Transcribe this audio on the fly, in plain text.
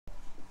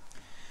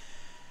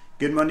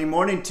Good Monday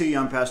morning to you.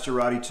 I'm Pastor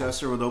Roddy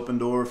Chesser with Open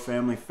Door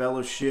Family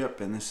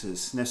Fellowship, and this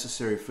is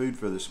Necessary Food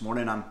for this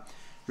morning. I'm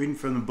reading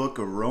from the book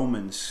of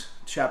Romans,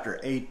 chapter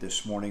 8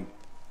 this morning.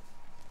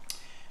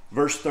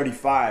 Verse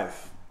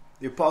 35,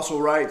 the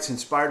apostle writes,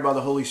 inspired by the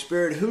Holy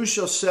Spirit, "Who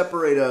shall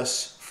separate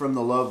us from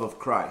the love of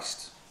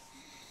Christ?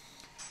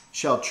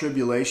 Shall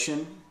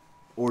tribulation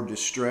or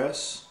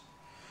distress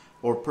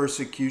or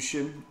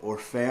persecution or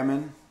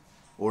famine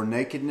or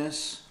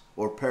nakedness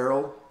or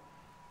peril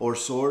or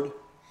sword?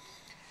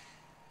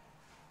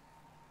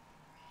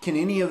 Can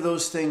any of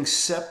those things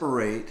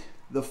separate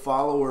the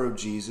follower of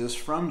Jesus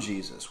from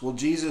Jesus? Will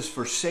Jesus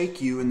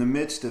forsake you in the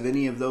midst of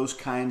any of those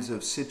kinds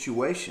of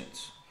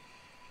situations?"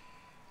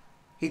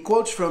 He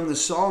quotes from the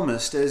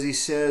psalmist as he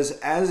says,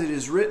 "As it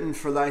is written,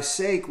 for thy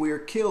sake we are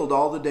killed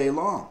all the day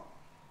long.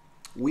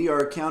 We are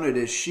accounted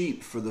as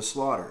sheep for the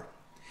slaughter."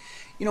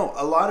 You know,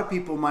 a lot of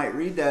people might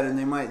read that and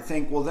they might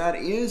think, well, that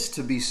is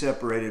to be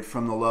separated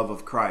from the love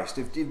of Christ.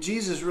 If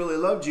Jesus really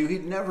loved you,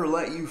 he'd never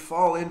let you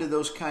fall into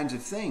those kinds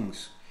of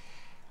things.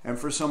 And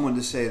for someone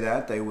to say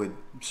that, they would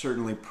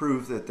certainly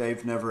prove that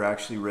they've never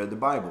actually read the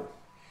Bible.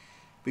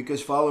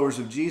 Because followers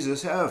of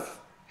Jesus have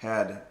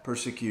had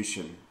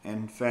persecution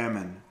and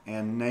famine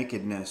and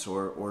nakedness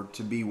or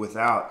to be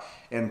without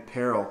and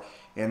peril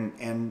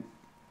and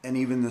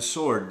even the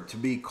sword, to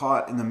be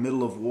caught in the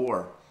middle of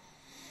war.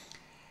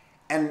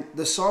 And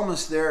the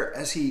psalmist there,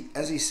 as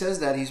he says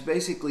that, he's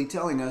basically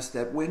telling us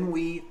that when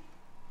we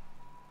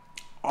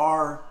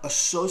are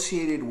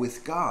associated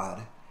with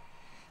God,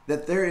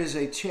 that there is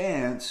a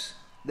chance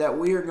that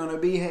we are going to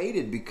be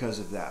hated because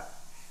of that.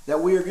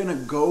 That we are going to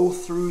go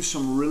through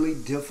some really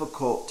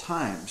difficult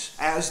times,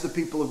 as the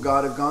people of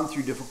God have gone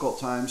through difficult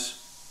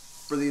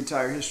times for the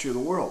entire history of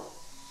the world.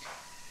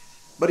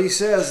 But he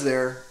says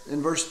there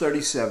in verse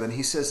 37,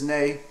 he says,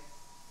 "Nay,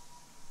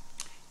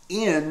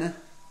 in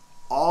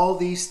all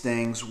these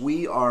things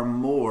we are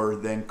more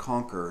than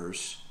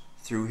conquerors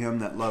through him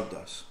that loved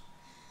us."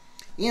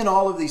 In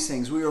all of these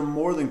things we are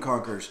more than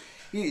conquerors.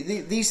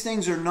 These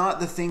things are not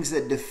the things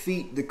that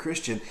defeat the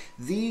Christian.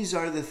 These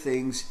are the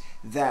things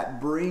that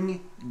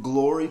bring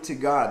glory to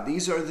God.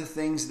 These are the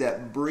things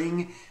that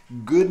bring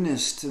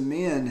goodness to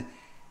men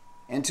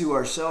and to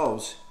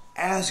ourselves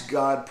as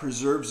God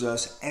preserves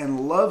us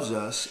and loves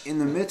us in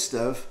the midst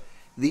of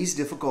these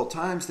difficult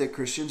times that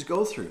Christians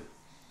go through.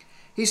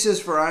 He says,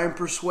 "For I am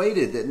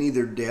persuaded that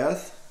neither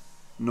death,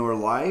 nor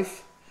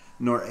life,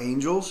 nor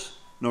angels,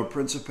 nor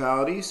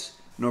principalities,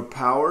 nor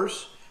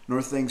powers,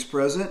 nor things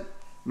present,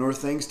 nor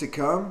things to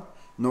come,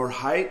 nor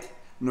height,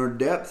 nor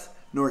depth,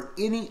 nor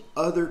any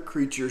other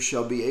creature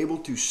shall be able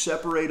to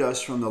separate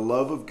us from the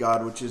love of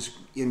God which is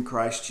in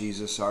Christ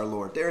Jesus our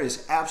Lord." There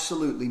is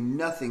absolutely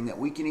nothing that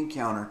we can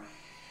encounter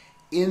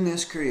in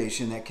this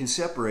creation that can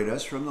separate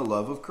us from the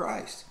love of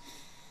Christ.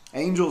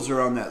 Angels are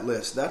on that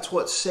list. That's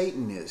what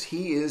Satan is.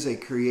 He is a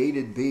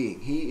created being.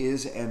 He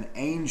is an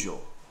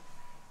angel.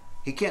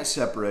 He can't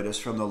separate us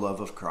from the love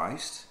of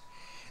Christ.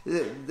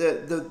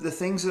 The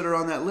things that are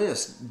on that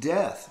list,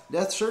 death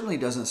certainly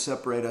doesn't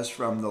separate us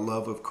from the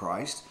love of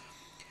Christ.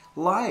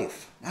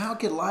 Life, how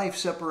can life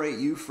separate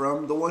you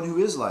from the one who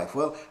is life?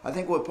 Well, I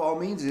think what Paul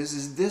means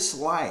is this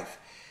life,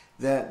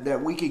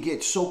 that we could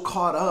get so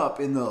caught up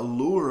in the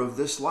allure of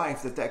this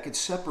life that could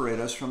separate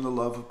us from the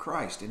love of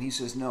Christ. And he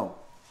says no.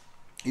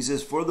 He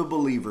says, for the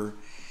believer,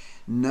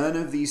 none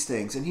of these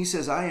things. And he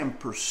says, I am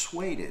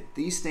persuaded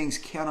these things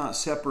cannot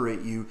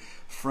separate you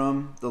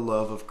from the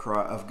love of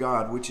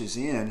God, which is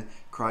in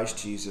Christ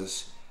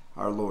Jesus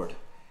our Lord.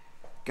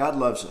 God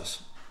loves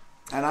us.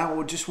 And I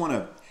just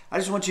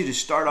want you to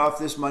start off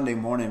this Monday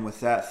morning with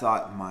that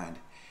thought in mind.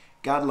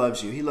 God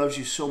loves you. He loves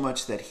you so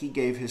much that he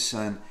gave his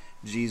son,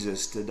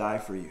 Jesus, to die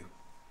for you.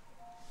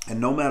 And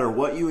no matter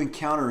what you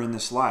encounter in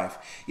this life,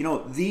 you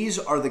know, these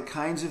are the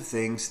kinds of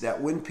things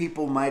that when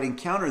people might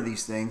encounter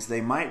these things,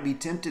 they might be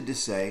tempted to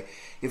say,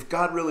 if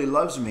God really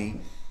loves me,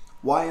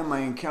 why am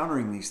I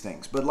encountering these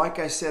things? But like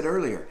I said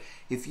earlier,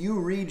 if you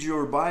read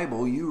your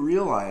Bible, you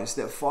realize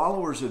that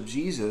followers of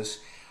Jesus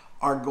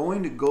are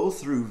going to go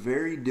through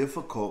very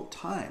difficult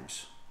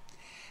times.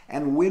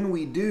 And when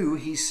we do,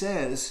 he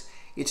says,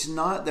 it's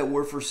not that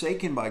we're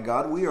forsaken by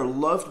God. We are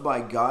loved by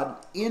God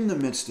in the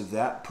midst of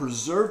that,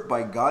 preserved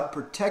by God,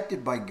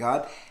 protected by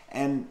God,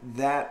 and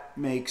that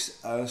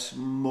makes us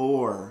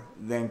more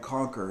than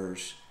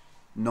conquerors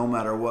no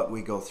matter what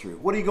we go through.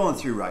 What are you going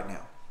through right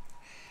now?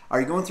 Are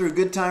you going through a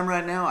good time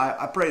right now?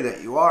 I pray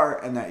that you are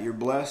and that you're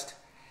blessed.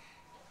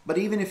 But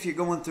even if you're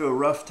going through a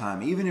rough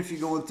time, even if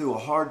you're going through a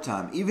hard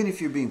time, even if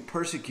you're being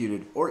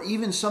persecuted, or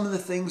even some of the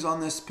things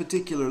on this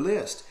particular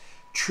list,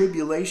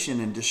 tribulation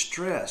and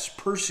distress,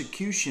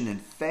 persecution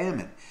and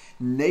famine,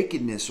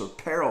 nakedness or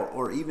peril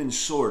or even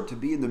sword, to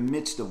be in the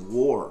midst of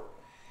war.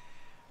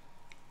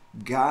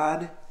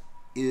 God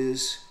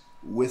is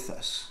with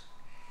us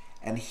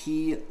and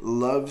he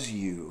loves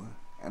you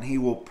and he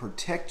will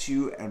protect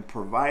you and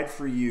provide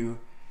for you,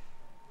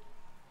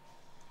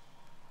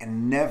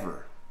 and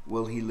never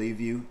will he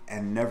leave you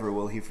and never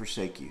will he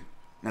forsake you.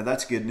 Now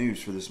that's good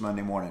news for this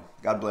Monday morning.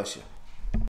 God bless you.